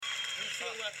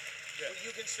Would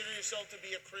you consider yourself to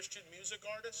be a Christian music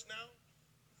artist now?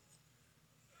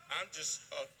 I'm just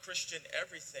a Christian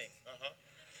everything.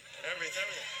 Everything.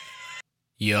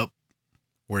 Yep,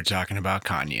 we're talking about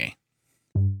Kanye.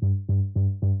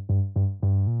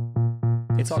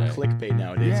 It's all clickbait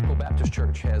nowadays. Local Baptist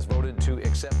Church has voted to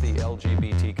accept the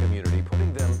LGBT community,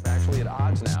 putting them actually at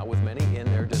odds now with many in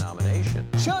their denomination.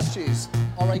 Churches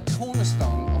are a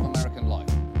cornerstone of American life.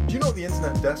 Do you know what the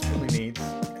internet desperately needs?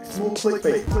 It's more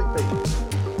clickbait.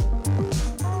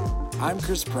 I'm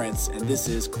Chris Prince, and this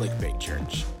is Clickbait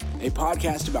Church, a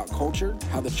podcast about culture,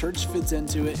 how the church fits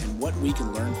into it, and what we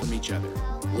can learn from each other.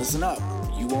 Listen up,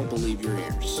 you won't believe your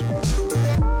ears.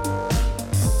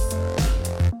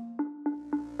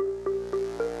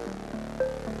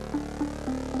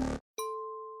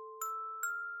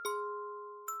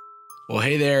 Well,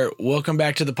 hey there, welcome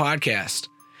back to the podcast.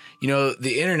 You know,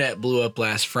 the internet blew up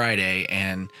last Friday,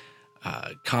 and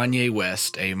Kanye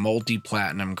West, a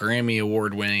multi-platinum, Grammy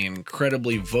award-winning,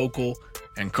 incredibly vocal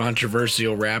and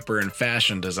controversial rapper and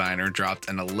fashion designer, dropped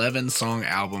an 11-song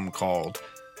album called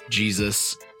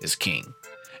Jesus is King.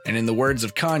 And in the words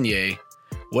of Kanye,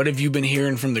 what have you been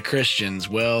hearing from the Christians?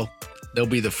 Well, they'll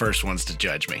be the first ones to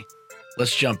judge me.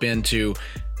 Let's jump into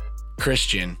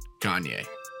Christian Kanye.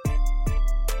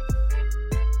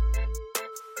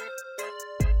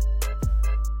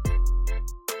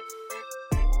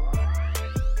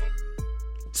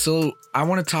 So I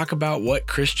want to talk about what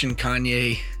Christian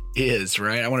Kanye is,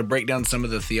 right? I want to break down some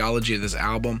of the theology of this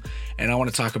album, and I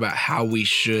want to talk about how we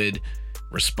should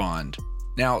respond.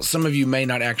 Now, some of you may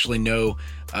not actually know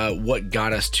what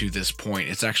got us to this point.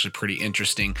 It's actually pretty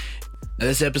interesting. Now,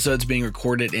 this episode's being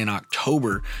recorded in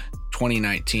October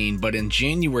 2019, but in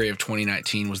January of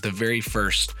 2019 was the very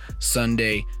first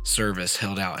Sunday service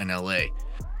held out in LA.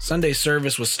 Sunday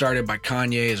service was started by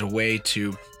Kanye as a way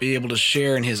to be able to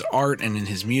share in his art and in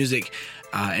his music,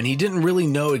 and he didn't really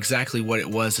know exactly what it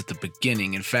was at the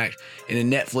beginning. In fact, in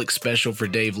a Netflix special for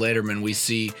Dave Letterman, we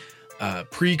see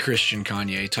pre-Christian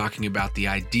Kanye talking about the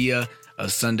idea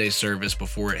of Sunday service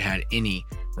before it had any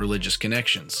religious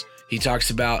connections. He talks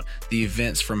about the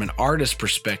events from an artist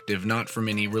perspective, not from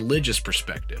any religious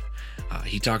perspective.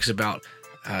 He talks about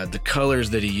the colors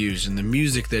that he used and the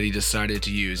music that he decided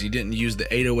to use. He didn't use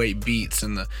the 808 beats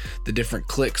and the different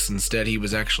clicks. Instead, he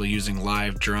was actually using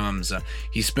live drums.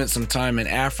 He spent some time in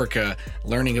Africa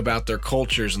learning about their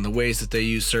cultures and the ways that they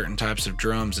use certain types of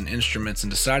drums and instruments, and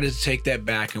decided to take that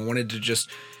back and wanted to just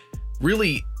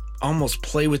really almost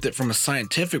play with it from a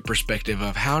scientific perspective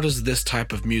of how does this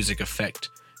type of music affect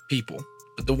people.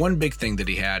 But the one big thing that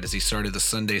he had is he started the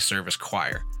Sunday service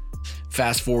choir.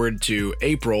 Fast forward to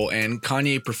April, and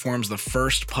Kanye performs the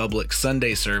first public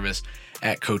Sunday service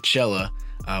at Coachella,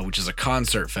 which is a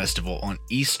concert festival, on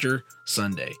Easter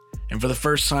Sunday. And for the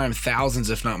first time,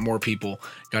 thousands, if not more people,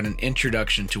 got an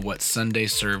introduction to what Sunday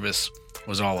service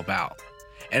was all about.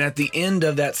 And at the end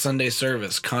of that Sunday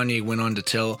service, Kanye went on to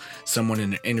tell someone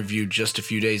in an interview just a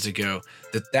few days ago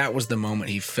that that was the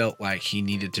moment he felt like he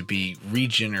needed to be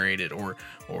regenerated or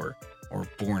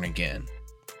born again.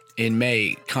 In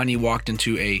May, Kanye walked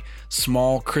into a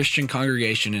small Christian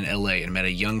congregation in LA and met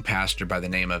a young pastor by the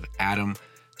name of Adam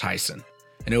Tyson.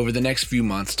 And over the next few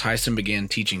months, Tyson began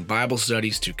teaching Bible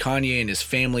studies to Kanye and his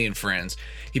family and friends.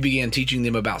 He began teaching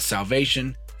them about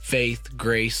salvation, faith,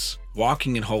 grace,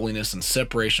 walking in holiness, and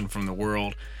separation from the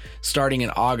world. Starting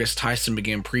in August, Tyson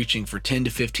began preaching for 10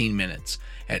 to 15 minutes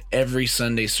at every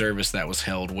Sunday service that was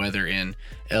held, whether in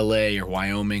LA or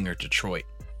Wyoming or Detroit.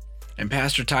 And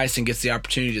Pastor Tyson gets the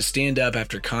opportunity to stand up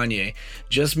after Kanye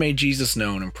just made Jesus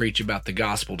known and preach about the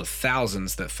gospel to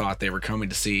thousands that thought they were coming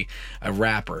to see a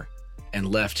rapper and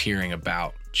left hearing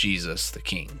about Jesus the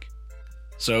King.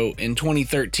 So in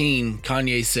 2013,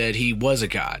 Kanye said he was a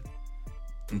god.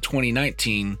 In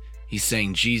 2019, he's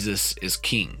saying Jesus is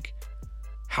King.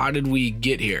 How did we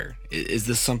get here? Is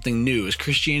this something new? Is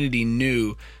Christianity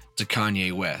new to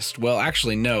Kanye West? Well,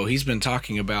 actually, no. He's been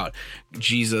talking about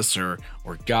Jesus or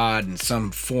God in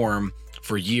some form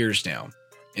for years now.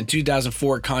 In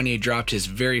 2004, Kanye dropped his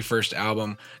very first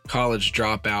album, College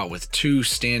Dropout, with two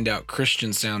standout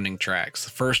Christian-sounding tracks.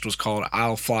 The first was called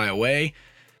I'll Fly Away.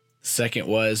 The second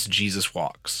was Jesus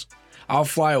Walks. I'll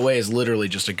Fly Away is literally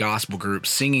just a gospel group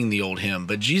singing the old hymn,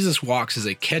 but Jesus Walks is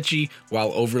a catchy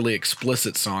while overly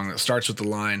explicit song that starts with the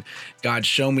line, God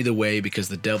show me the way because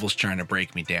the devil's trying to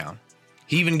break me down.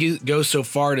 He even goes so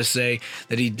far to say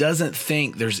that he doesn't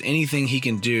think there's anything he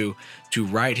can do to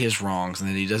right his wrongs, and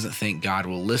that he doesn't think God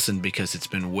will listen because it's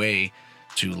been way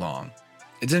too long.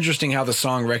 It's interesting how the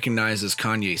song recognizes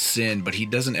Kanye's sin, but he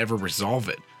doesn't ever resolve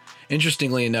it.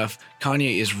 Interestingly enough,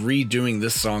 Kanye is redoing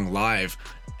this song live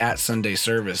at Sunday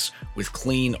service with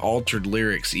clean, altered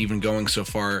lyrics, even going so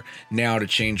far now to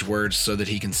change words so that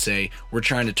he can say, "We're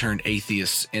trying to turn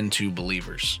atheists into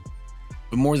believers."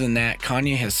 But more than that,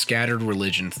 Kanye has scattered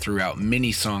religion throughout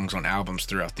many songs on albums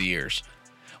throughout the years.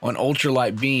 On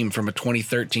Ultralight Beam from a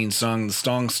 2013 song, the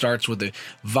song starts with a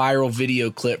viral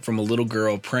video clip from a little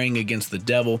girl praying against the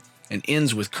devil and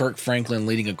ends with Kirk Franklin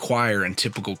leading a choir in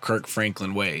typical Kirk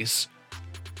Franklin ways.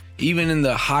 Even in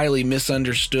the highly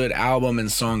misunderstood album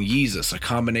and song Yeezus, a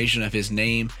combination of his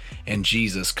name and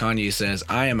Jesus, Kanye says,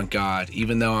 "I am a God,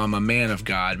 even though I'm a man of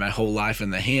God, my whole life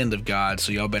in the hand of God,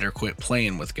 so y'all better quit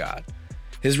playing with God."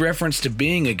 His reference to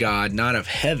being a God, not of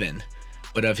heaven,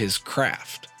 but of his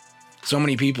craft. So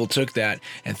many people took that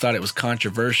and thought it was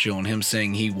controversial in him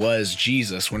saying he was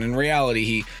Jesus, when in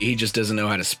reality he just doesn't know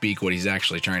how to speak what he's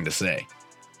actually trying to say.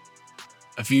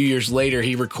 A few years later,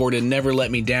 he recorded Never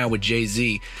Let Me Down with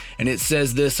Jay-Z, and it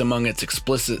says this among its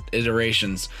explicit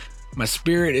iterations: "My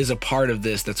spirit is a part of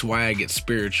this, that's why I get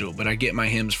spiritual, but I get my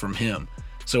hymns from him.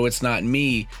 So it's not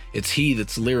me, it's he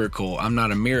that's lyrical. I'm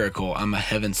not a miracle, I'm a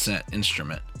heaven-sent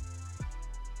instrument."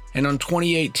 And on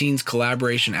 2018's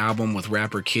collaboration album with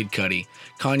rapper Kid Cudi,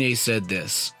 Kanye said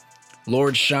this: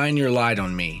 "Lord, shine your light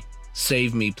on me,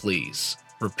 save me please,"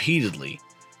 repeatedly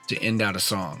to end out a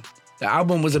song. The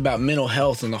album was about mental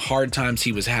health and the hard times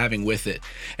he was having with it,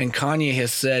 and Kanye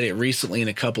has said it recently in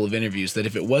a couple of interviews that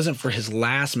if it wasn't for his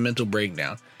last mental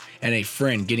breakdown and a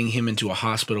friend getting him into a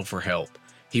hospital for help,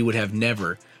 he would have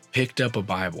never picked up a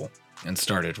Bible and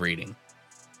started reading.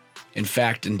 In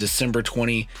fact, in December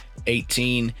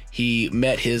 2018, he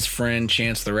met his friend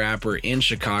Chance the Rapper in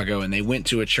Chicago, and they went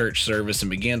to a church service and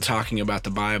began talking about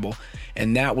the Bible,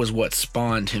 and that was what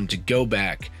spawned him to go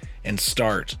back and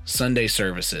start Sunday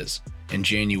services in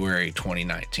January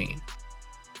 2019.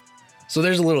 So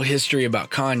there's a little history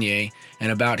about Kanye and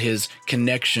about his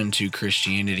connection to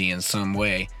Christianity in some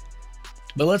way.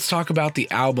 But let's talk about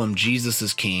the album Jesus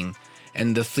is King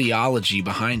and the theology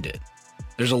behind it.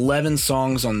 There's 11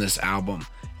 songs on this album,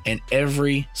 and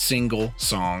every single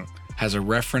song has a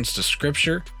reference to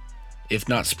Scripture, if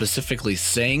not specifically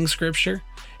saying Scripture,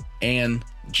 and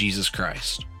Jesus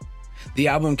Christ. The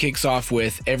album kicks off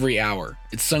with Every Hour.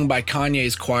 It's sung by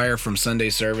Kanye's choir from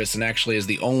Sunday service and actually is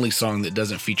the only song that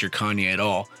doesn't feature Kanye at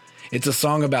all. It's a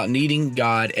song about needing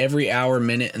God every hour,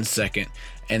 minute, and second,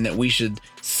 and that we should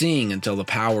sing until the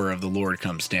power of the Lord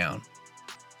comes down.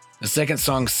 The second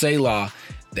song, Selah,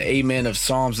 the amen of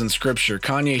Psalms and Scripture,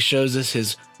 Kanye shows us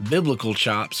his biblical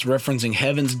chops, referencing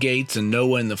heaven's gates and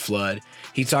Noah and the flood.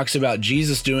 He talks about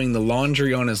Jesus doing the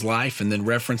laundry on his life and then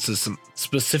references some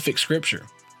specific Scripture.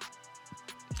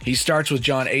 He starts with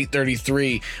John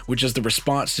 8:33, which is the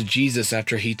response to Jesus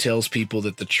after he tells people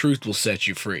that the truth will set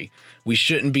you free. We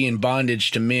shouldn't be in bondage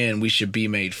to men, we should be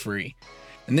made free.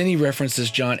 And then he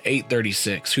references John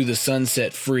 8:36, who the Son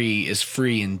set free is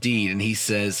free indeed, and he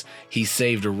says he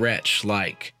saved a wretch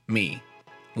like me.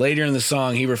 Later in the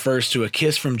song, he refers to a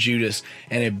kiss from Judas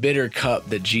and a bitter cup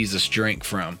that Jesus drank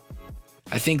from.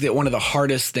 I think that one of the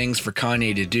hardest things for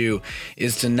Kanye to do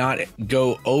is to not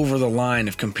go over the line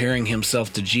of comparing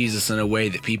himself to Jesus in a way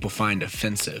that people find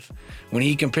offensive. When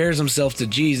he compares himself to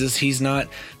Jesus, he's not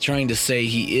trying to say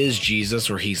he is Jesus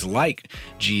or he's like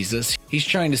Jesus. He's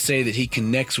trying to say that he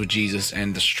connects with Jesus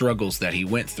and the struggles that he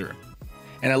went through.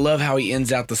 And I love how he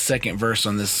ends out the second verse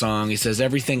on this song. He says,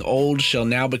 "Everything old shall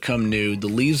now become new. The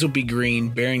leaves will be green,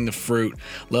 bearing the fruit.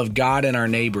 Love God and our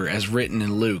neighbor, as written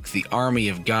in Luke, the army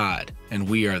of God, and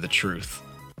we are the truth."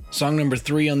 Song number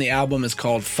 3 on the album is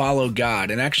called Follow God,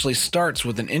 and actually starts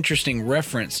with an interesting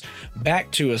reference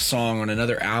back to a song on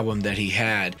another album that he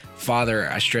had, Father,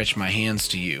 I Stretch My Hands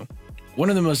to You. One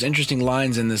of the most interesting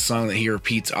lines in this song that he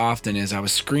repeats often is, "I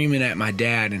was screaming at my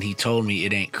dad and he told me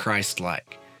it ain't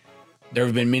Christ-like." There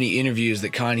have been many interviews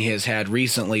that Kanye has had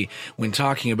recently when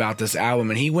talking about this album,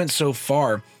 and he went so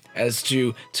far as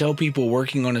to tell people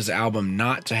working on his album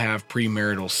not to have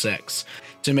premarital sex,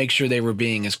 to make sure they were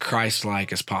being as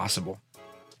Christ-like as possible.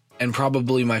 And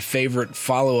probably my favorite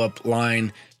follow-up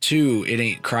line to It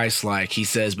Ain't Christ-like, he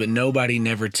says, "But nobody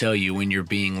never tell you when you're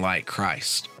being like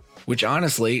Christ." Which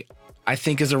honestly, I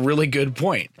think is a really good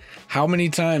point. How many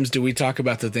times do we talk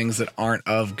about the things that aren't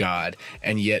of God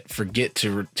and yet forget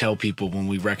to tell people when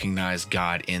we recognize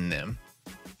God in them?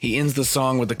 He ends the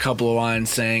song with a couple of lines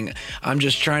saying, I've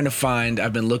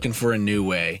been looking for a new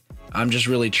way. I'm just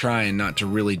really trying not to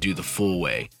really do the full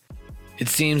way. It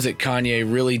seems that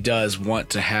Kanye really does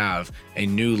want to have a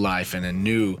new life and a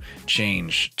new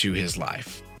change to his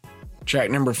life. Track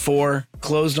number 4,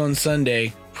 Closed on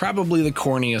Sunday, probably the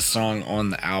corniest song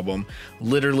on the album.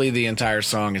 Literally the entire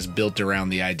song is built around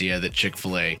the idea that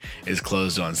Chick-fil-A is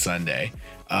closed on Sunday.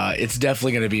 It's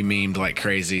definitely going to be memed like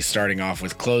crazy, starting off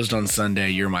with closed on Sunday,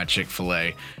 you're my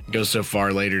Chick-fil-A. Goes so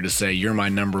far later to say, you're my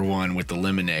number one with the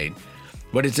lemonade.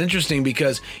 But it's interesting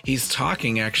because he's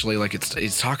talking actually like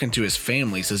he's talking to his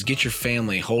family. He says, get your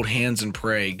family, hold hands and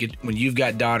pray. When you've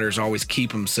got daughters, always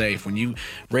keep them safe. When you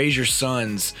raise your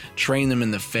sons, train them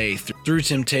in the faith. Through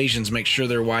temptations, make sure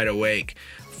they're wide awake.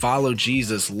 Follow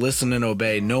Jesus, listen and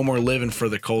obey. No more living for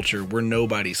the culture. We're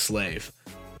nobody's slave.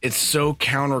 It's so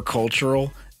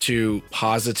countercultural to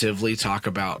positively talk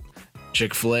about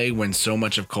Chick-fil-A when so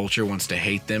much of culture wants to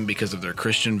hate them because of their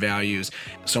Christian values,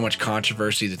 so much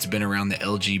controversy that's been around the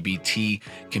LGBT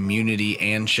community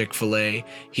and Chick-fil-A.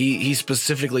 He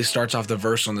specifically starts off the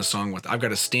verse on the song with, I've got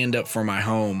to stand up for my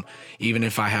home, even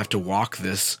if I have to walk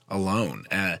this alone.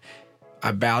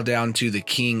 I bow down to the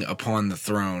king upon the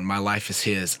throne. My life is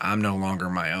his. I'm no longer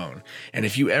my own. And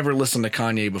if you ever listened to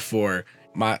Kanye before,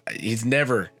 he's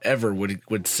never ever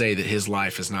would say that his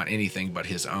life is not anything but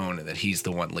his own and that he's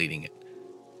the one leading it.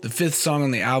 The fifth song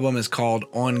on the album is called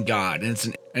On God, and it's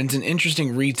an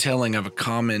interesting retelling of a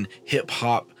common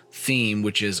hip-hop theme,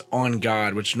 which is on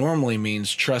God, which normally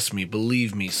means trust me,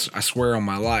 believe me, I swear on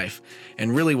my life.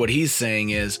 And really what he's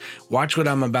saying is, watch what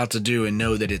I'm about to do and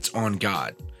know that it's on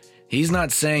God. He's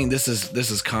not saying this is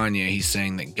Kanye, he's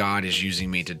saying that God is using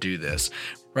me to do this.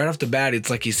 Right off the bat, it's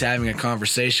like he's having a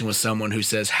conversation with someone who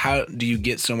says, how do you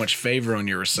get so much favor on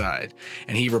your side?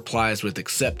 And he replies with,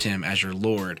 accept him as your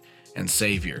Lord and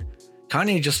Savior.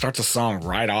 Kanye just starts a song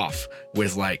right off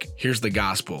with like, here's the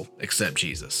gospel, accept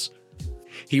Jesus.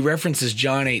 He references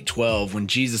John 8:12 when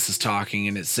Jesus is talking,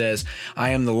 and it says, I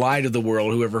am the light of the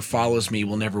world. Whoever follows me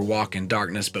will never walk in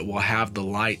darkness, but will have the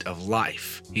light of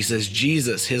life. He says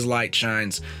Jesus, his light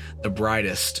shines the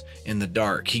brightest in the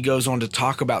dark. He goes on to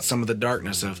talk about some of the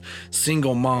darkness of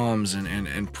single moms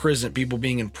and prison, people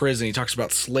being in prison. He talks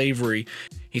about slavery.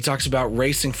 He talks about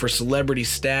racing for celebrity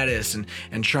status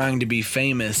and trying to be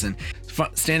famous. And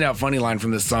standout funny line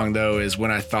from this song, though, is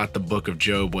when I thought the book of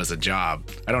Job was a job.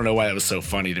 I don't know why that was so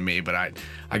funny to me, but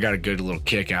I got a good little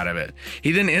kick out of it.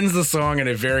 He then ends the song in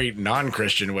a very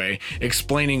non-Christian way,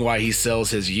 explaining why he sells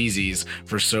his Yeezys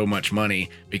for so much money,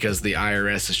 because the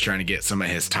IRS is trying to get some of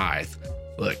his tithe.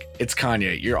 Look, it's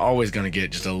Kanye. You're always going to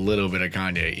get just a little bit of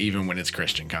Kanye, even when it's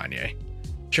Christian Kanye.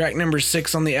 Track number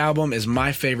 6 on the album is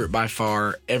my favorite by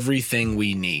far, Everything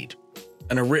We Need.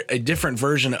 A different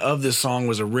version of this song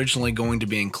was originally going to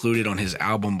be included on his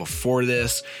album before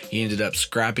this. He ended up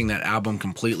scrapping that album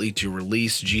completely to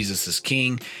release Jesus is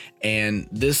King. And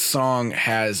this song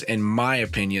has, in my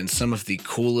opinion, some of the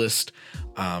coolest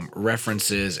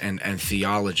references and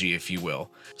theology, if you will.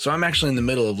 So I'm actually in the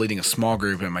middle of leading a small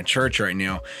group at my church right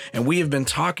now, and we have been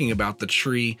talking about the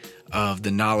tree of the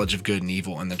knowledge of good and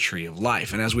evil and the tree of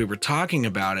life. And as we were talking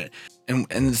about it,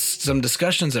 and some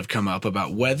discussions have come up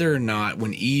about whether or not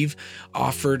when Eve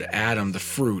offered Adam the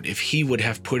fruit, if he would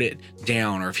have put it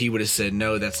down or if he would have said,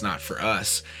 no, that's not for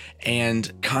us. And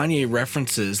Kanye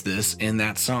references this in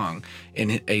that song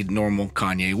in a normal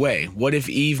Kanye way. What if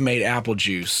Eve made apple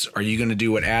juice? Are you going to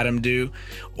do what Adam do?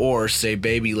 Or say,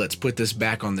 baby, let's put this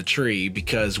back on the tree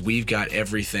because we've got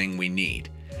everything we need.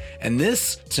 And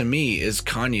this, to me, is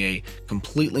Kanye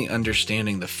completely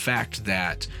understanding the fact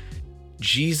that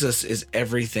Jesus is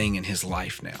everything in his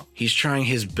life now. He's trying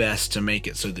his best to make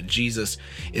it so that Jesus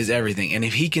is everything. And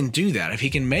if he can do that, if he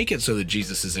can make it so that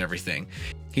Jesus is everything,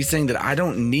 he's saying that I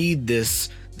don't need this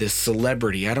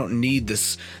celebrity. I don't need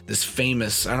this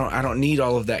famous. I don't need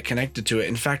all of that connected to it.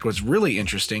 In fact, what's really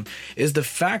interesting is the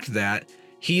fact that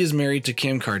he is married to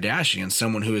Kim Kardashian,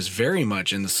 someone who is very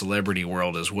much in the celebrity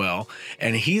world as well.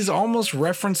 And he's almost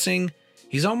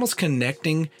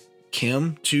connecting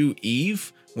Kim to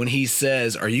Eve when he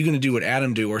says, are you going to do what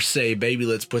Adam do? Or say, baby,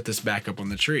 let's put this back up on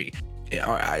the tree.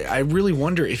 I really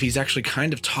wonder if he's actually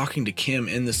kind of talking to Kim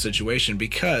in this situation,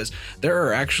 because there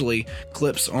are actually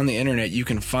clips on the internet you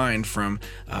can find from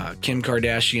Kim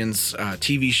Kardashian's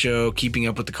TV show, Keeping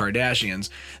Up with the Kardashians,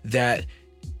 that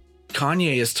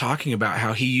Kanye is talking about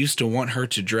how he used to want her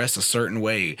to dress a certain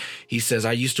way. He says,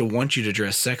 I used to want you to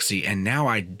dress sexy, and now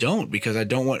I don't because I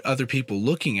don't want other people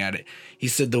looking at it. He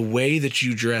said, the way that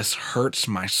you dress hurts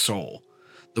my soul.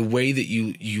 The way that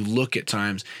you look at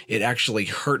times, it actually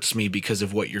hurts me because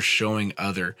of what you're showing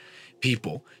other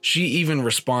people. She even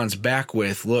responds back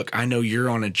with, look, I know you're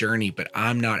on a journey, but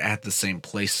I'm not at the same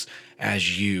place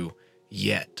as you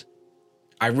yet.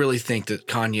 I really think that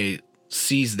Kanye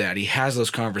sees that. He has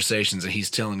those conversations and he's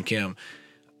telling Kim,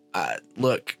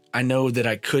 look, I know that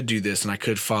I could do this and I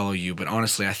could follow you, but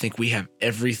honestly, I think we have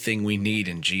everything we need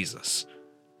in Jesus.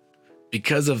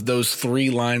 Because of those 3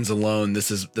 lines alone,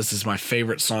 this is my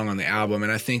favorite song on the album,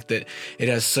 and I think that it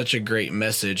has such a great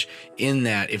message in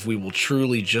that if we will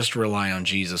truly just rely on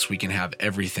Jesus, we can have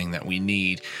everything that we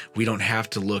need. We don't have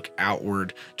to look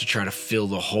outward to try to fill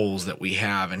the holes that we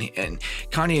have. And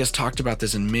Kanye has talked about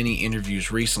this in many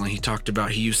interviews recently. He talked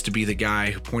about he used to be the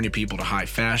guy who pointed people to high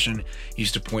fashion. He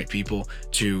used to point people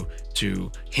to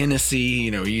Hennessy,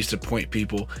 he used to point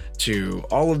people to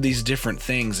all of these different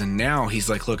things. And now he's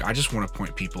like, look, I just want to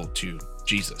point people to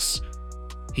Jesus.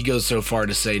 He goes so far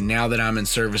to say, now that I'm in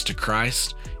service to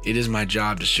Christ, it is my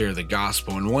job to share the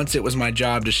gospel. And once it was my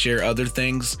job to share other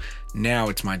things, now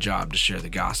it's my job to share the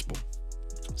gospel.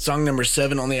 Song number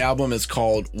 7 on the album is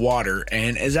called Water,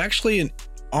 and is actually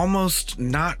almost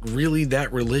not really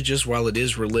that religious, while it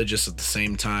is religious at the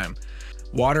same time.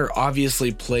 Water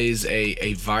obviously plays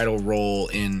a vital role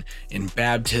in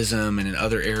baptism and in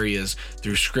other areas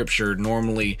through scripture,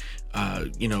 normally,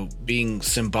 being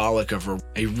symbolic of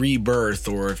a rebirth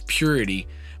or of purity.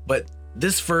 But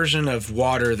this version of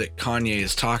water that Kanye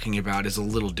is talking about is a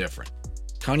little different.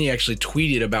 Kanye actually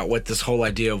tweeted about what this whole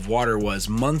idea of water was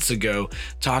months ago,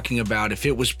 talking about if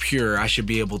it was pure, I should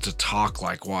be able to talk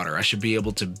like water. I should be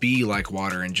able to be like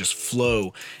water and just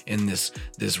flow in this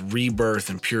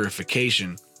rebirth and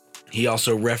purification. He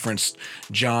also referenced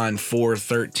John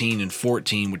 4:13 and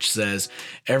 14, which says,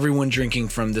 everyone drinking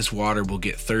from this water will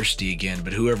get thirsty again,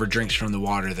 but whoever drinks from the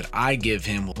water that I give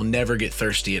him will never get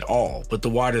thirsty at all. But the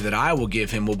water that I will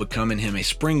give him will become in him a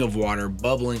spring of water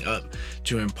bubbling up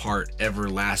to impart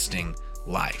everlasting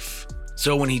life.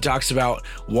 So when he talks about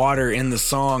water in the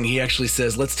song, he actually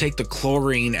says, let's take the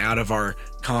chlorine out of our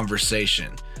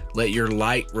conversation. Let your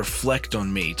light reflect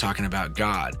on me, talking about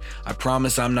God. I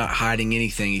promise I'm not hiding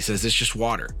anything. He says, it's just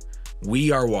water. We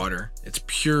are water. It's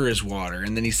pure as water.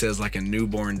 And then he says, like a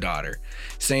newborn daughter,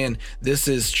 saying this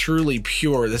is truly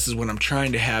pure. This is what I'm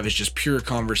trying to have, is just pure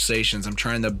conversations. I'm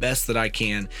trying the best that I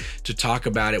can to talk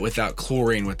about it without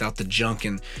chlorine, without the junk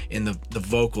in the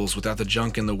vocals, without the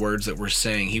junk in the words that we're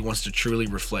saying. He wants to truly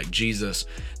reflect Jesus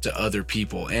to other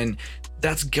people. And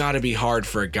that's got to be hard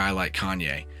for a guy like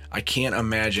Kanye. I can't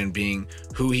imagine being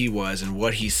who he was and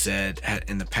what he said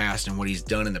in the past and what he's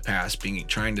done in the past,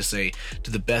 trying to say to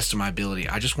the best of my ability,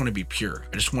 I just want to be pure.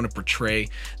 I just want to portray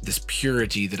this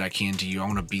purity that I can to you. I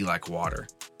want to be like water.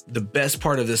 The best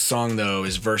part of this song, though,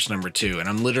 is verse number 2, and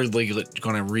I'm literally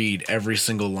going to read every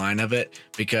single line of it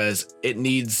because it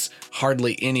needs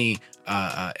hardly any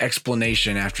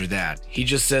explanation after that. He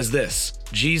just says this: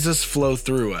 Jesus, flow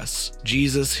through us.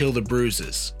 Jesus, heal the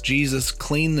bruises. Jesus,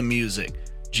 clean the music.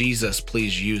 Jesus,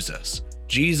 please use us.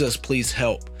 Jesus, please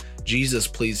help. Jesus,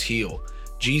 please heal.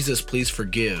 Jesus, please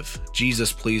forgive.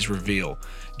 Jesus, please reveal.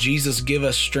 Jesus, give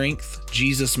us strength.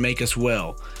 Jesus, make us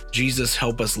well. Jesus,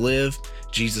 help us live.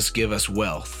 Jesus, give us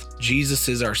wealth. Jesus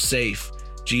is our safe.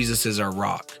 Jesus is our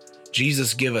rock.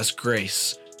 Jesus, give us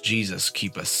grace. Jesus,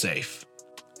 keep us safe.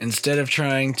 Instead of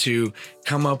trying to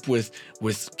come up with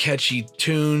catchy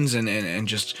tunes and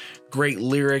just great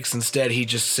lyrics, instead he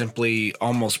just simply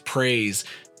almost prays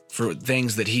for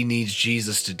things that he needs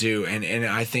Jesus to do. And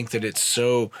I think that it's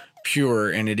so pure,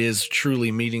 and it is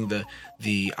truly meeting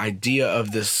the idea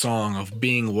of this song of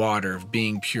being water, of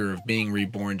being pure, of being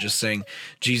reborn, just saying,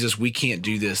 Jesus, we can't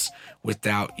do this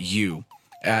without you.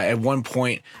 At one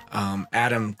point,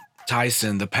 Adam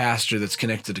Tyson, the pastor that's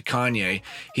connected to Kanye,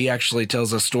 he actually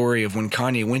tells a story of when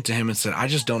Kanye went to him and said, I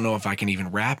just don't know if I can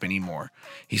even rap anymore.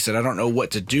 He said, I don't know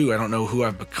what to do. I don't know who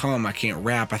I've become. I can't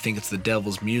rap. I think it's the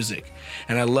devil's music.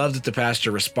 And I love that the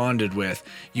pastor responded with,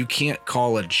 you can't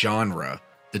call a genre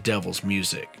the devil's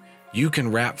music. You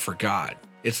can rap for God.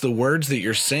 It's the words that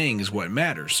you're saying is what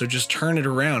matters. So just turn it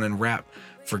around and rap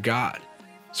for God.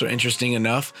 So interesting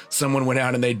enough, someone went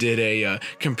out and they did a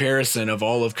comparison of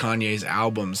all of Kanye's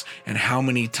albums and how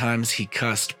many times he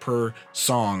cussed per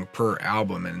song, per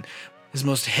album. And his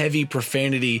most heavy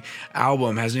profanity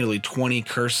album has nearly 20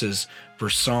 curses per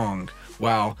song,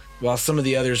 while some of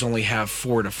the others only have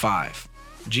 4 to 5.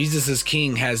 Jesus is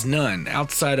King has none,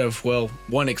 outside of,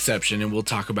 one exception, and we'll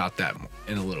talk about that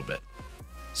in a little bit.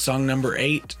 Song number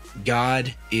 8,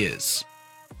 God Is.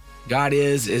 God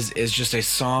is just a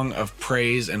song of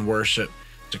praise and worship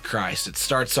to Christ. It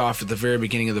starts off at the very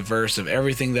beginning of the verse of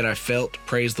everything that I felt,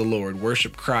 praise the Lord,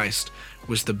 worship Christ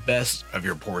was the best of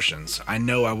your portions. I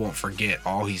know I won't forget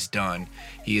all he's done.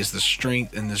 He is the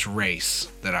strength in this race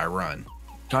that I run.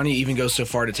 Kanye even goes so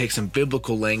far to take some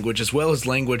biblical language as well as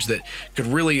language that could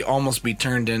really almost be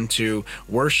turned into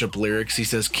worship lyrics. He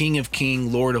says, King of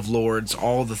Kings, Lord of Lords,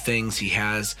 all the things he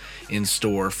has in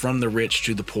store. From the rich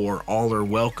to the poor, all are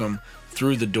welcome.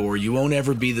 through the door. You won't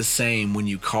ever be the same when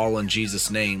you call on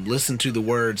Jesus' name. Listen to the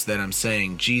words that I'm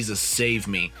saying. Jesus saved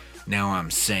me. Now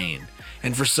I'm sane.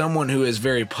 And for someone who has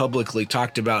very publicly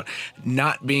talked about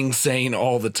not being sane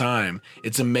all the time,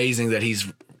 it's amazing that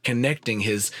he's connecting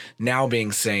his now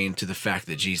being sane to the fact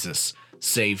that Jesus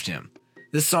saved him.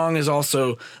 This song is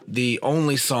also the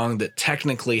only song that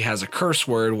technically has a curse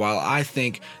word, while I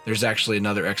think there's actually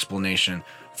another explanation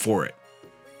for it.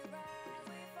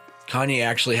 Kanye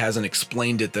actually hasn't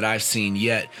explained it that I've seen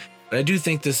yet, but I do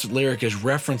think this lyric is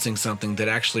referencing something that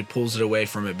actually pulls it away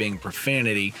from it being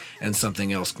profanity and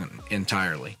something else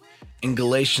entirely. In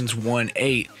Galatians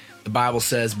 1:8, the Bible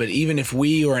says, "But even if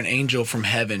we or an angel from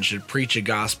heaven should preach a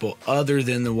gospel other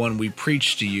than the one we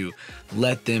preach to you,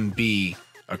 let them be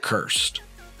accursed."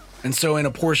 And so in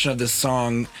a portion of this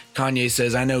song, Kanye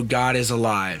says, "I know God is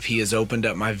alive. He has opened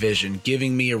up my vision,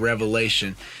 giving me a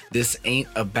revelation. This ain't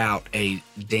about a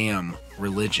damn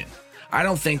religion." I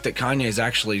don't think that Kanye is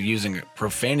actually using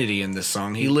profanity in this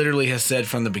song. He literally has said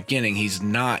from the beginning he's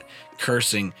not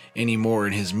cursing anymore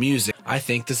in his music. I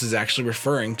think this is actually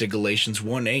referring to Galatians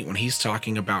 1:8 when he's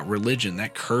talking about religion,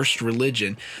 that cursed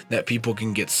religion that people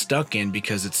can get stuck in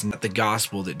because it's not the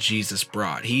gospel that Jesus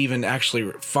brought. He even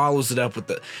actually follows it up with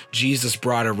the Jesus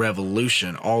brought a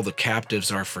revolution. All the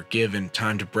captives are forgiven.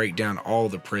 Time to break down all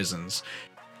the prisons.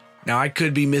 Now, I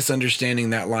could be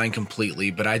misunderstanding that line completely,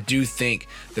 but I do think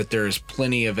that there is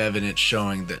plenty of evidence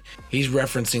showing that he's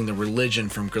referencing the religion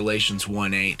from Galatians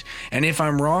 1:8. And if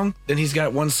I'm wrong, then he's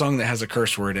got one song that has a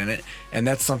curse word in it, and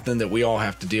that's something that we all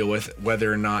have to deal with,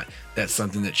 whether or not that's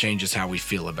something that changes how we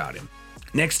feel about him.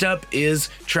 Next up is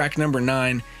track number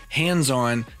 9, Hands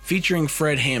On, featuring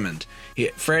Fred Hammond.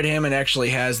 Fred Hammond actually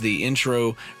has the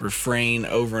intro refrain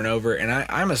over and over, and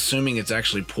I'm assuming it's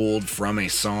actually pulled from a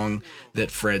song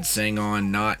that Fred sang on,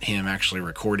 not him actually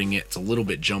recording it. It's a little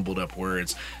bit jumbled up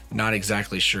words, not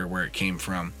exactly sure where it came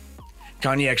from.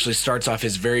 Kanye actually starts off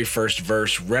his very first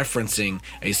verse referencing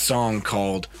a song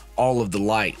called All of the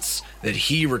Lights that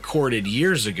he recorded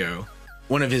years ago,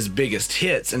 one of his biggest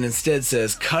hits, and instead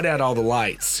says, "Cut out all the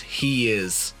lights, he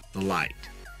is the light."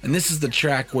 And this is the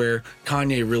track where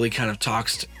Kanye really kind of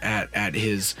talks at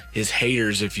his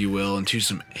haters, if you will, and to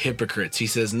some hypocrites. He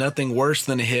says, "Nothing worse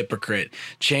than a hypocrite.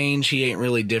 Change, he ain't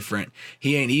really different.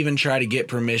 He ain't even try to get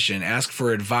permission. Ask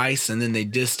for advice, and then they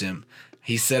dissed him.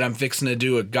 He said, I'm fixing to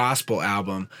do a gospel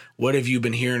album. What have you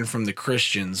been hearing from the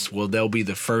Christians? Well, they'll be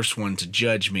the first one to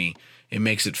judge me. It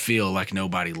makes it feel like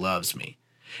nobody loves me."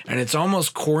 And it's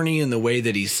almost corny in the way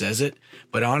that he says it,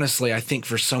 but honestly, I think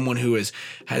for someone who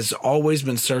has always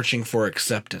been searching for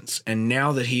acceptance, and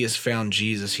now that he has found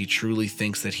Jesus, he truly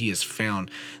thinks that he has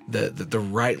found the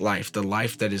right life, the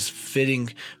life that is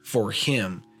fitting for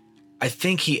him. I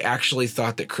think he actually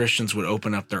thought that Christians would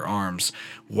open up their arms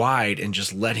wide and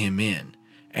just let him in.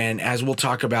 And as we'll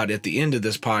talk about at the end of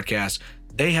this podcast,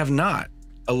 they have not.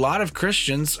 A lot of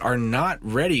Christians are not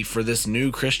ready for this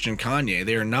new Christian Kanye.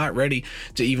 They are not ready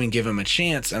to even give him a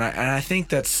chance. And I think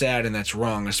that's sad and that's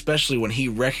wrong, especially when he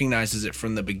recognizes it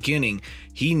from the beginning.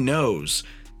 He knows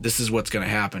this is what's going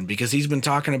to happen because he's been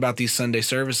talking about these Sunday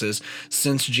services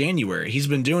since January. He's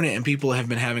been doing it and people have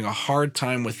been having a hard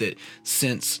time with it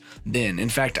since then. In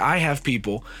fact, I have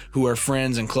people who are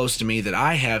friends and close to me that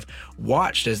I have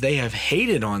watched as they have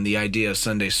hated on the idea of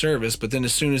Sunday service, but then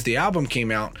as soon as the album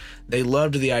came out, they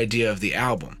loved the idea of the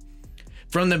album.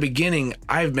 From the beginning,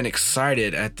 I've been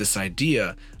excited at this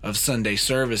idea of Sunday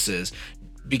services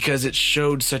because it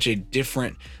showed such a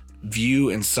different view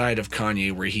inside of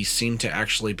Kanye where he seemed to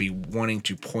actually be wanting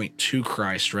to point to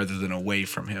Christ rather than away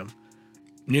from him.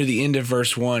 Near the end of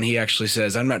verse 1, he actually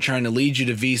says, "I'm not trying to lead you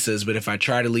to visas, but if I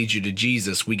try to lead you to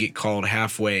Jesus, we get called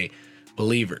halfway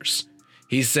believers."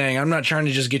 He's saying, I'm not trying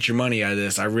to just get your money out of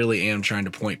this. I really am trying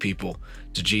to point people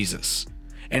to Jesus.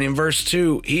 And in verse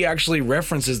 2, he actually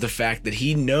references the fact that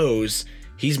he knows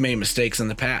he's made mistakes in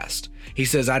the past. He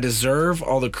says, "I deserve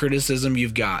all the criticism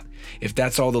you've got. If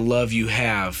that's all the love you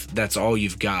have, that's all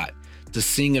you've got. To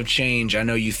sing of change, I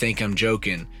know you think I'm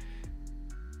joking.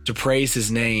 To praise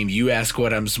his name, you ask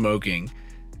what I'm smoking.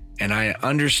 And I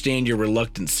understand your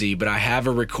reluctancy, but I have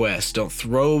a request. Don't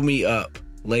throw me up.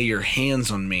 Lay your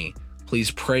hands on me. Please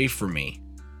pray for me.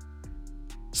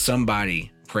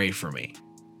 Somebody pray for me."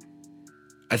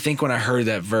 I think when I heard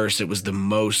that verse, it was the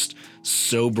most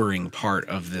sobering part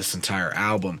of this entire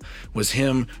album, was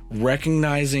him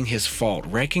recognizing his fault,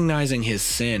 recognizing his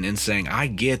sin and saying, I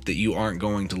get that you aren't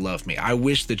going to love me. I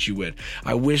wish that you would.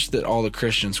 I wish that all the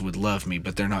Christians would love me,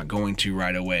 but they're not going to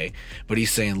right away. But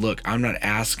he's saying, look, I'm not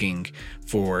asking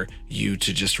for you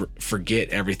to just forget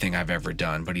everything I've ever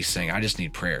done, but he's saying, I just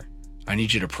need prayer. I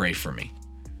need you to pray for me.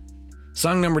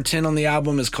 Song number 10 on the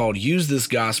album is called Use This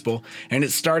Gospel, and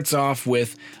it starts off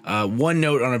with one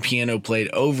note on a piano played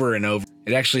over and over.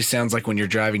 It actually sounds like when you're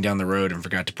driving down the road and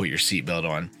forgot to put your seatbelt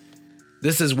on.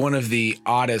 This is one of the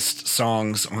oddest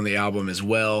songs on the album as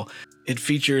well. It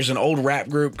features an old rap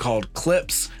group called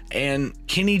Clips and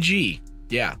Kenny G.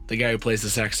 Yeah, the guy who plays the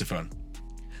saxophone.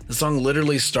 The song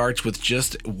literally starts with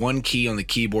just one key on the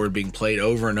keyboard being played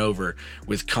over and over,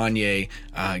 with Kanye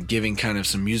giving kind of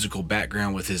some musical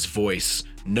background with his voice.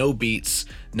 No beats,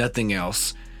 nothing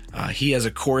else. He has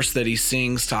a chorus that he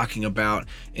sings talking about,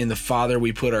 in the Father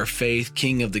we put our faith,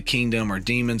 King of the kingdom, our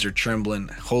demons are trembling,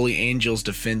 holy angels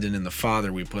defending, in the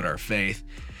Father we put our faith.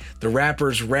 The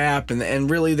rappers rap and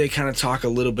really they kind of talk a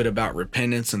little bit about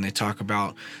repentance, and they talk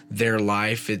about their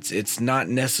life. It's not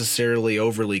necessarily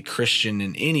overly Christian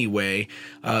in any way.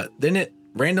 Then it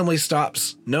randomly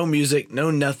stops, no music, no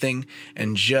nothing,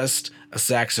 and just a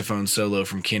saxophone solo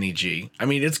from Kenny G. I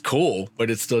mean, it's cool,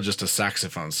 but it's still just a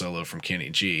saxophone solo from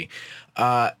Kenny G.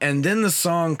 And then the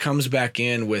song comes back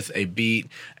in with a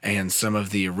beat and some of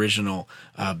the original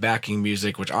backing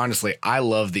music, which honestly, I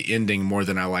love the ending more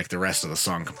than I like the rest of the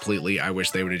song completely. I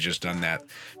wish they would have just done that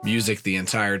music the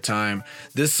entire time.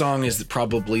 This song is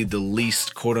probably the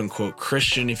least quote unquote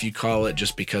Christian, if you call it,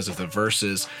 just because of the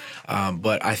verses.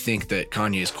 But I think that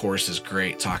Kanye's chorus is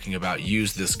great, talking about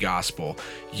use this gospel,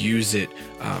 use it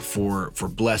for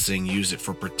blessing, use it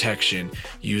for protection,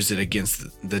 use it against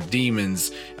the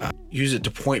demons, use it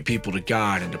to point people to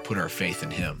God and to put our faith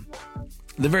in Him.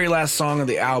 The very last song of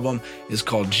the album is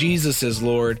called Jesus is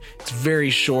Lord. It's very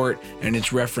short, and it's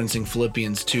referencing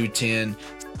Philippians 2:10.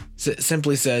 It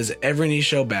simply says, every knee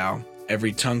shall bow,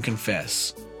 every tongue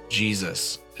confess,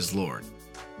 Jesus is Lord.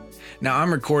 Now,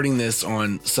 I'm recording this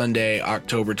on Sunday,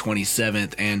 October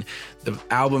 27th, and the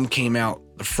album came out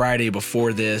the Friday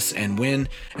before this, and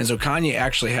so Kanye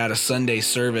actually had a Sunday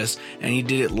service, and he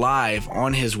did it live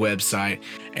on his website,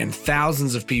 and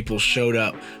thousands of people showed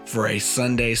up for a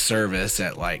Sunday service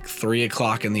at like 3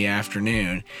 o'clock in the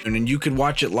afternoon, and then you could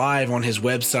watch it live on his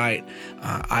website.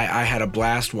 I had a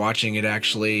blast watching it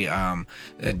actually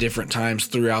at different times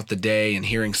throughout the day, and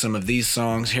hearing some of these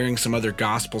songs, hearing some other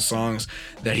gospel songs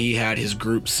that he had his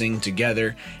group sing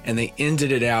together, and they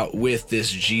ended it out with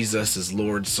this Jesus is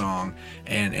Lord song,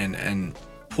 and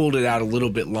pulled it out a little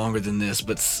bit longer than this,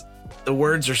 but the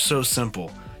words are so simple.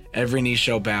 Every knee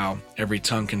shall bow, every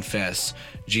tongue confess,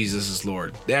 Jesus is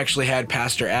Lord. They actually had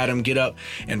Pastor Adam get up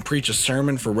and preach a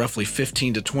sermon for roughly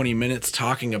 15 to 20 minutes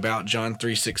talking about John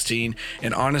 3:16,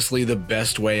 and honestly the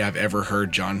best way I've ever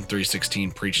heard John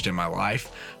 3:16 preached in my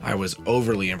life. I was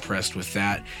overly impressed with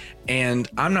that. And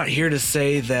I'm not here to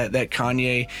say that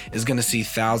Kanye is going to see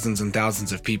thousands and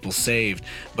thousands of people saved,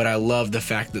 but I love the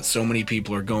fact that so many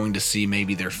people are going to see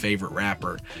maybe their favorite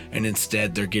rapper, and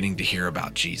instead they're getting to hear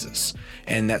about Jesus.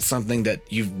 And that's something that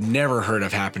you've never heard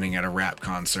of happening at a rap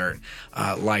concert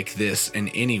like this in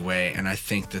any way. And I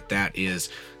think that is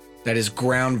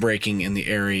groundbreaking in the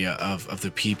area of the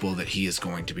people that he is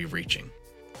going to be reaching.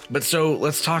 But so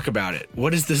let's talk about it. What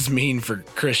does this mean for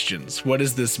Christians? What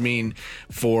does this mean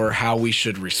for how we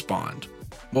should respond?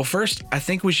 Well, first, I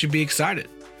think we should be excited.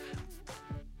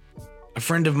 A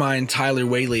friend of mine, Tyler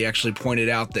Whaley, actually pointed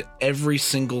out that every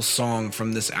single song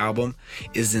from this album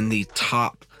is in the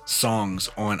top songs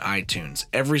on iTunes.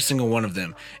 Every single one of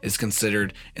them is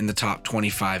considered in the top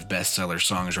 25 bestseller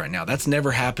songs right now. That's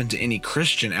never happened to any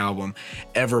Christian album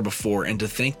ever before. And to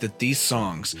think that these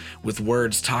songs with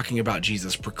words talking about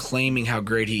Jesus, proclaiming how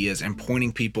great he is, and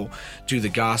pointing people to the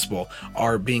gospel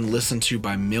are being listened to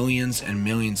by millions and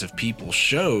millions of people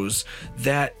shows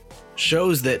that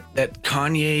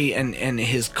Kanye and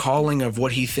his calling of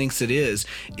what he thinks it is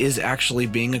actually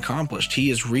being accomplished. He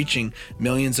is reaching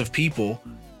millions of people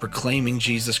proclaiming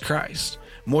Jesus Christ.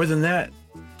 More than that,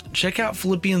 check out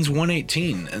Philippians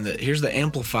 1:18, and here's the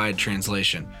Amplified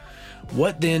translation.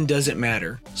 What then does it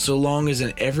matter, so long as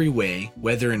in every way,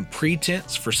 whether in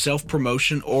pretense for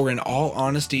self-promotion or in all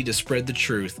honesty to spread the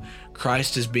truth,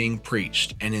 Christ is being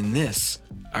preached, and in this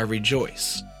I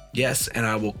rejoice. Yes, and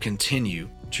I will continue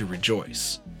to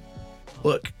rejoice.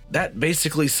 Look, that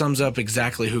basically sums up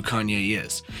exactly who Kanye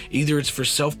is. Either it's for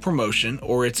self-promotion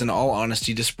or it's in all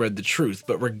honesty to spread the truth.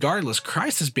 But regardless,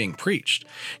 Christ is being preached.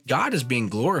 God is being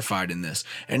glorified in this.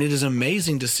 And it is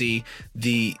amazing to see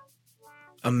the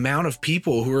amount of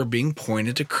people who are being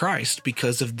pointed to Christ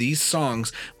because of these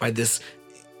songs by this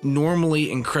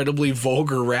normally incredibly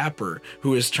vulgar rapper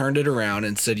who has turned it around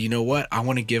and said, you know what, I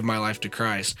want to give my life to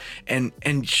Christ. And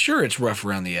sure, it's rough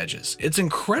around the edges. It's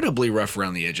incredibly rough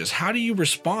around the edges. How do you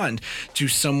respond to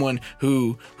someone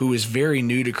who is very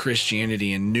new to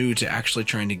Christianity and new to actually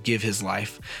trying to give his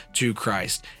life to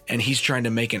Christ, and he's trying to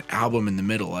make an album in the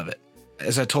middle of it?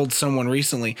 As I told someone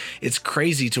recently, it's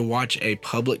crazy to watch a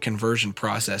public conversion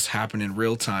process happen in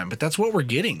real time, but that's what we're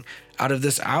getting out of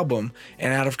this album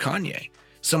and out of Kanye.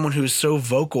 Someone who is so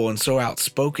vocal and so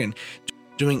outspoken,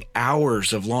 doing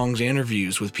hours of long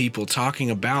interviews with people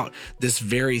talking about this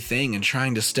very thing and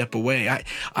trying to step away.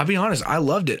 I'll be honest, I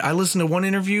loved it. I listened to one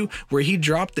interview where he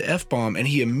dropped the F-bomb and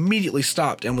he immediately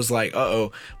stopped and was like,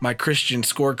 uh-oh, my Christian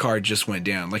scorecard just went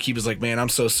down. Like, he was like, man, I'm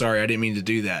so sorry. I didn't mean to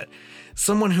do that.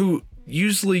 Someone who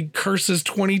usually curses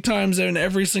 20 times in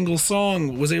every single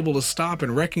song was able to stop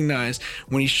and recognize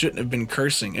when he shouldn't have been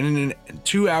cursing. And in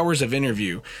 2 hours of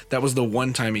interview, that was the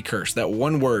one time he cursed. That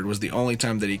one word was the only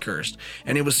time that he cursed.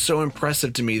 And it was so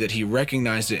impressive to me that he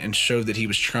recognized it and showed that he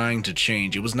was trying to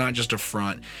change. It was not just a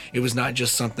front. It was not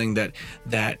just something that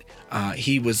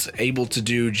he was able to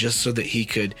do just so that he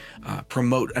could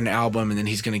promote an album and then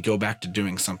he's going to go back to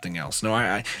doing something else. No,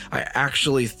 I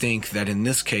actually think that in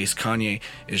this case, Kanye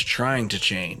is trying to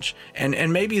change.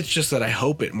 And maybe it's just that I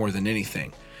hope it more than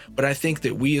anything. But I think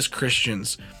that we as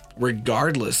Christians,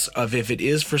 regardless of if it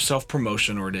is for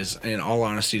self-promotion or it is, in all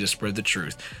honesty, to spread the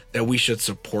truth, that we should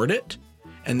support it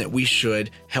and that we should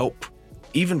help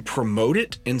even promote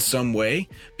it in some way,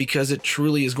 because it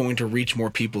truly is going to reach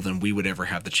more people than we would ever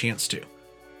have the chance to.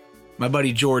 My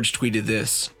buddy George tweeted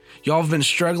this: "Y'all have been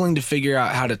struggling to figure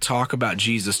out how to talk about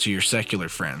Jesus to your secular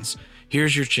friends.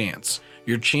 Here's your chance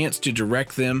to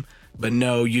direct them, but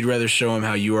no, you'd rather show them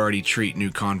how you already treat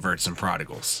new converts and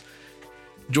prodigals."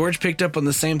 George picked up on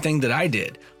the same thing that I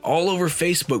did all over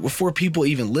Facebook before people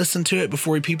even listened to it,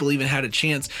 before people even had a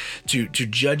chance to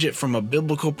judge it from a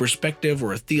biblical perspective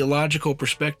or a theological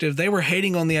perspective. They were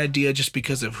hating on the idea just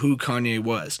because of who Kanye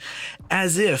was,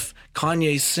 as if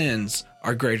Kanye's sins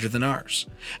are greater than ours,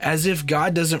 as if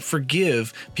God doesn't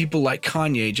forgive people like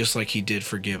Kanye just like he did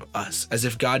forgive us, as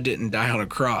if God didn't die on a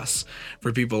cross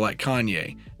for people like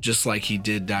Kanye just like he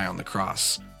did die on the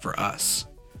cross for us.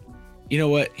 You know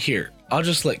what? Here, I'll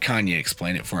just let Kanye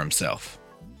explain it for himself.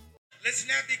 Let's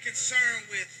not be concerned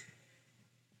with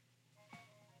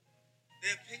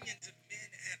the opinions of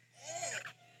men at all.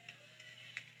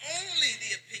 Only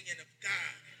the opinion of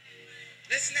God.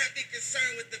 Let's not be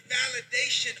concerned with the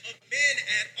validation of men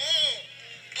at all.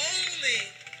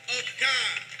 Only of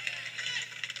God.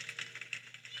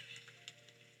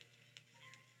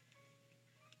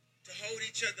 To hold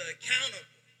each other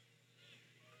accountable.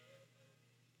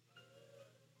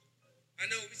 I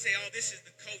know we say, oh, this is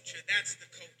the culture, that's the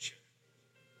culture.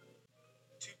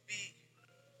 To be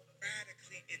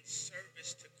radically in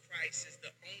service to Christ is the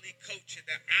only culture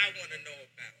that I want to know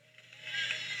about.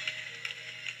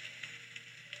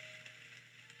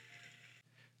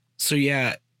 So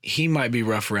yeah, he might be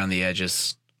rough around the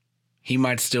edges. He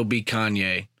might still be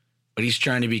Kanye, but he's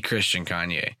trying to be Christian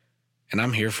Kanye, and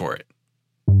I'm here for it.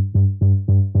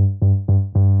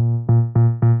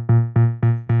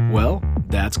 Well,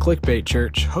 that's Clickbait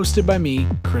Church, hosted by me,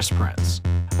 Chris Prince.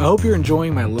 I hope you're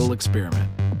enjoying my little experiment.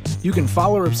 You can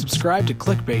follow or subscribe to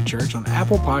Clickbait Church on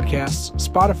Apple Podcasts,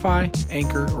 Spotify,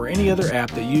 Anchor, or any other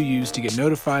app that you use to get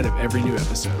notified of every new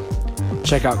episode.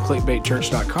 Check out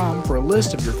clickbaitchurch.com for a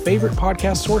list of your favorite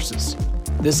podcast sources.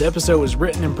 This episode was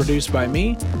written and produced by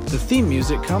me. The theme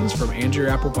music comes from Andrew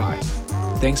Applepie.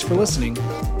 Thanks for listening.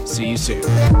 See you soon.